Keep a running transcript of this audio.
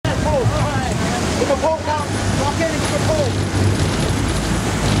pull, Callum. Lock in and give a pull.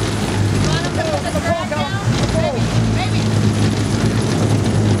 Give a pull, Callum. Maybe.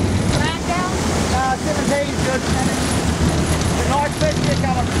 Drag down? 17 is good. A nice fish here,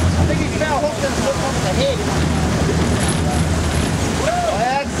 Callum. I think he's now hooked and hooked onto the head.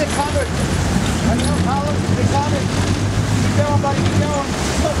 That's 600. Hang on, Callum. 600. Keep going, buddy. Keep going.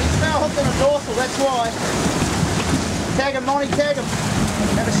 Look, he's now hooked on a dorsal. That's why. Tag him, Monty. Tag him.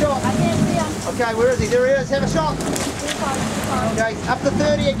 Have a shot. I can't see him. Okay, where is he? There he is. Have a shot. Okay, up to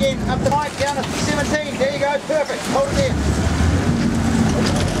 30 again. Up to 5, down to 17. There you go. Perfect. Hold it there.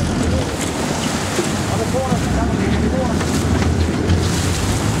 On the corner. Come on, in the corner.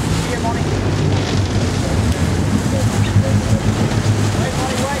 Here, Monty. Wait,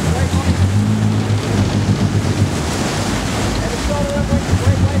 Monty. Wait, Monty. Have a shot of him.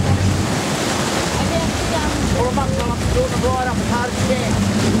 Wait, Monty. I can't see him. Pull him up, Callum. Pull him right up as hard as you can.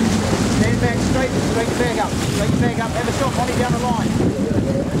 Stand back straight your bag up. Straight your bag up. Have a shot, Monty, down the line.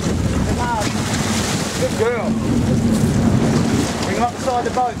 Come hard. Good girl. Bring him up beside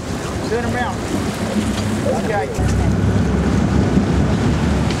the boat. Turn him round. Okay.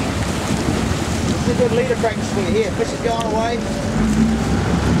 This is a good leader practice for you. Here, fish is going away.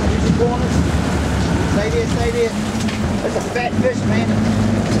 Use your corners. Stay there. That's a fat fish, man.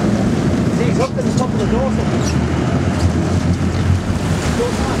 See, he's hooked at the top of the dorsal.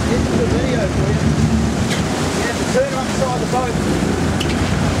 Here's a good video for you. You have to turn him up beside the boat.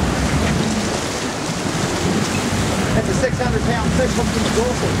 That's a 600-pound fish hooked in the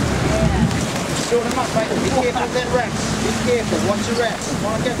dorsal. Yeah. Short him up, mate. Be careful with that wraps. Be careful. Watch your wraps.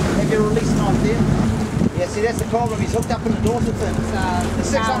 Have your release knife there. Yeah, see, that's the problem. He's hooked up in the dorsal fin.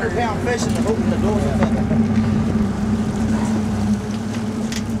 It's a 600-pound fish and the hook in the dorsal fin.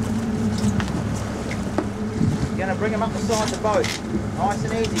 You're going to bring him up beside the boat. Nice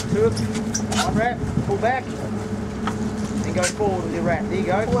and easy. One wrap, pull back, and go forward with your wrap. There you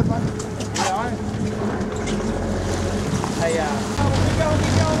go. Forward, mate. Hey, keep going,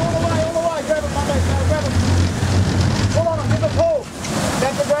 all the way. Grab him, Monday, grab him. Pull on him, give a pull.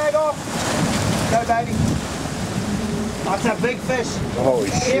 Back the drag off. Go, baby. That's a big fish. Holy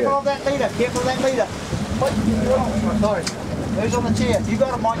shit. Careful of that leader, Sorry. Who's on the chair? You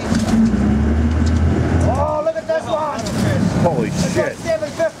got him, Monty. Oh, look at this one! Holy shit.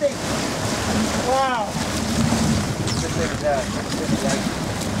 750. Wow.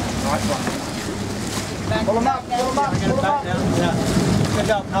 Nice one. Pull him up. Yeah. Good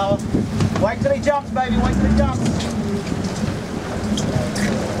job, Callum. Wait till he jumps, baby. Wait till he jumps.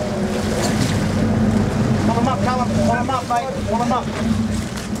 Pull him up, Callum. Pull him up, mate. Pull him up.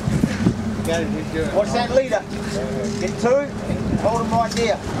 Watch that leader. Get 2. Hold him right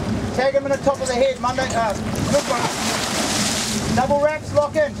there. Tag him in the top of the head, Monday. Good one. Double wraps,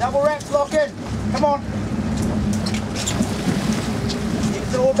 lock in. Come on.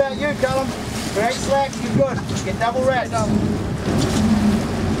 It's all about you, Callum. Great slack, you're good. Get double wraps. Double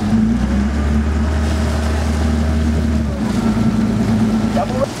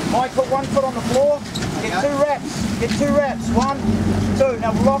wraps. Might put 1 foot on the floor. Get 2 wraps. 1, 2.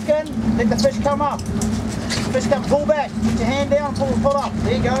 Now lock in, let the fish come up. Fish come, pull back. Put your hand down, pull up.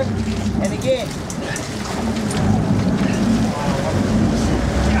 There you go. And again.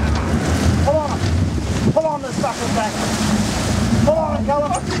 Pull on the sucker back. Pull on it,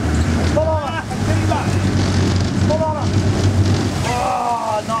 Callum. Pull on it.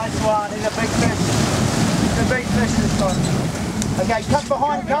 Oh, nice one. He's a big fish. He's a big fish this time. Okay, cut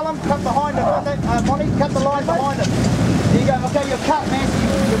behind Callum. Cut behind him. Monty, cut the line behind him. There you go. Okay, you're cut, man.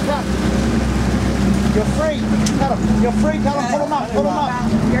 You're cut. You're free. Cut him. You're free, Callum. Pull him up.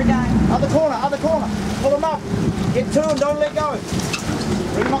 You're done. Other corner. Pull him up. Get 2 and don't let go.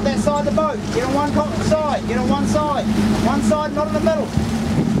 Bring him up that side of the boat. Get on one side. Get on one side. One side, not in the middle.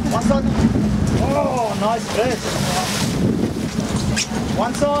 One side. Oh, nice fish.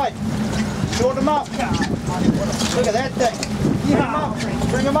 One side. Shorten him up. Look at that thing.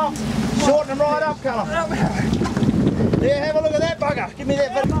 Bring him up. Shorten him right up, Callum. There, have a look at that bugger. Give me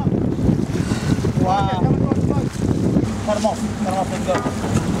that fish. Wow. Cut him off and go.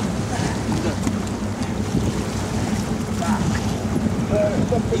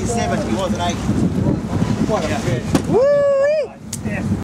 7, he was an 8. What a fish. Woo!